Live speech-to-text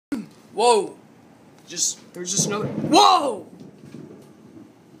Whoa! There's just another. Whoa!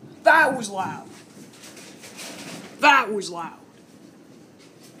 That was loud. That was loud.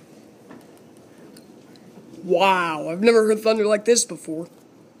 Wow, I've never heard thunder like this before.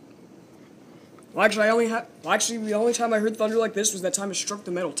 Well, actually, the only time I heard thunder like this was that time it struck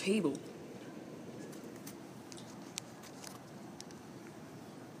the metal table.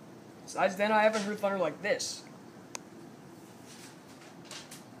 Besides then, I haven't heard thunder like this.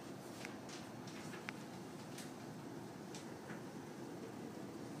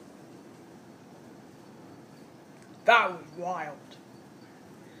 That was wild.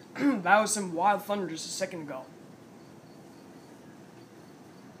 That was some wild thunder just a second ago.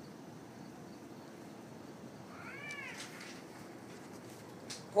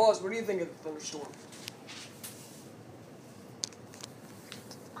 Pause, what do you think of the thunderstorm?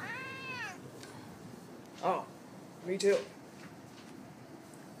 Oh, me too.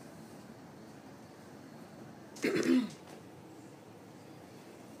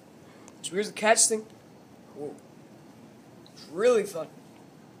 So here's the catch thing. Whoa. It's really fun.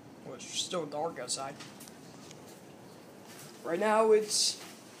 Well, it's still dark outside. Right now it's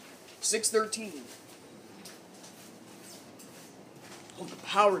 6:13. Hope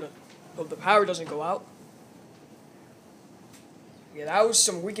the power doesn't go out. Yeah, that was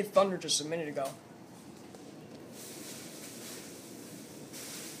some wicked thunder just a minute ago.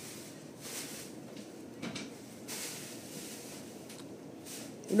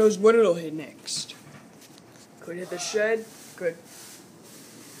 Who knows what it'll hit next? Could hit the shed. Could.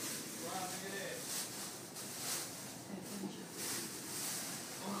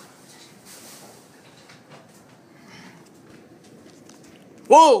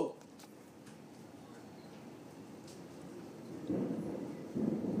 Whoa!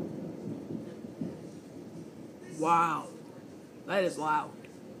 Wow. That is loud.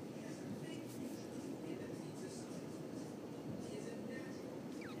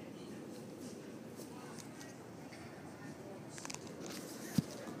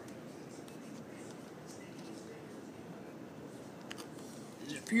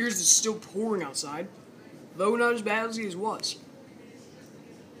 It appears it's still pouring outside, though not as bad as it was.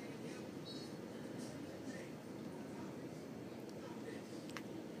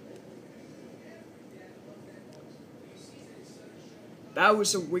 That was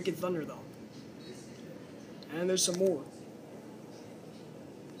some wicked thunder, though. And there's some more.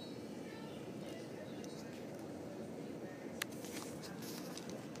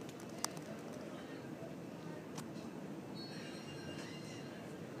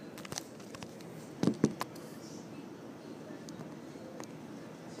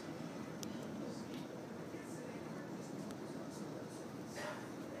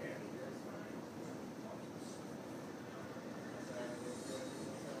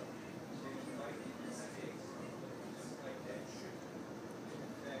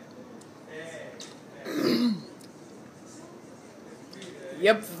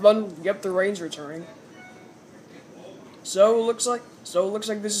 Yep, the rain's returning. So it looks like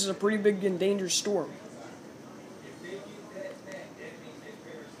this is a pretty big and dangerous storm.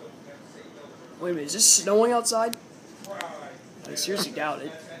 Wait a minute, is this snowing outside? I seriously doubt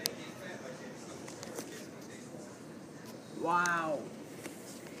it. Wow.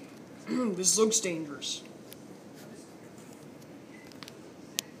 This looks dangerous.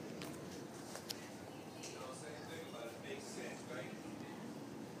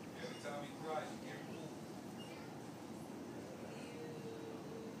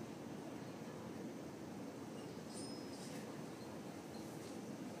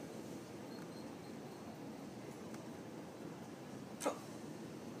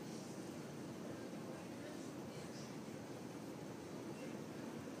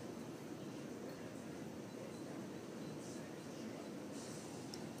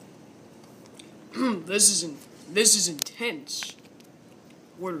 This is intense.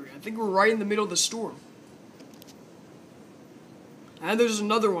 What are we? I think we're right in the middle of the storm. And there's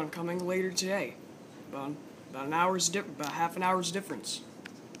another one coming later today. About half an hour's difference.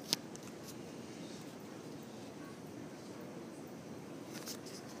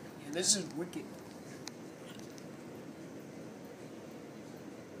 Yeah, this is wicked.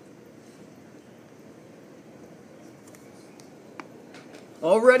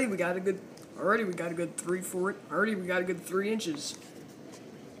 Already we got a good 3 inches.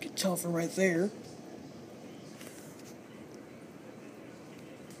 You can tell from right there.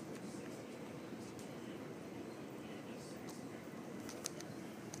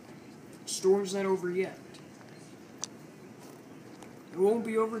 Storm's not over yet. It won't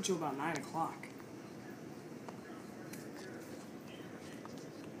be over until about 9 o'clock.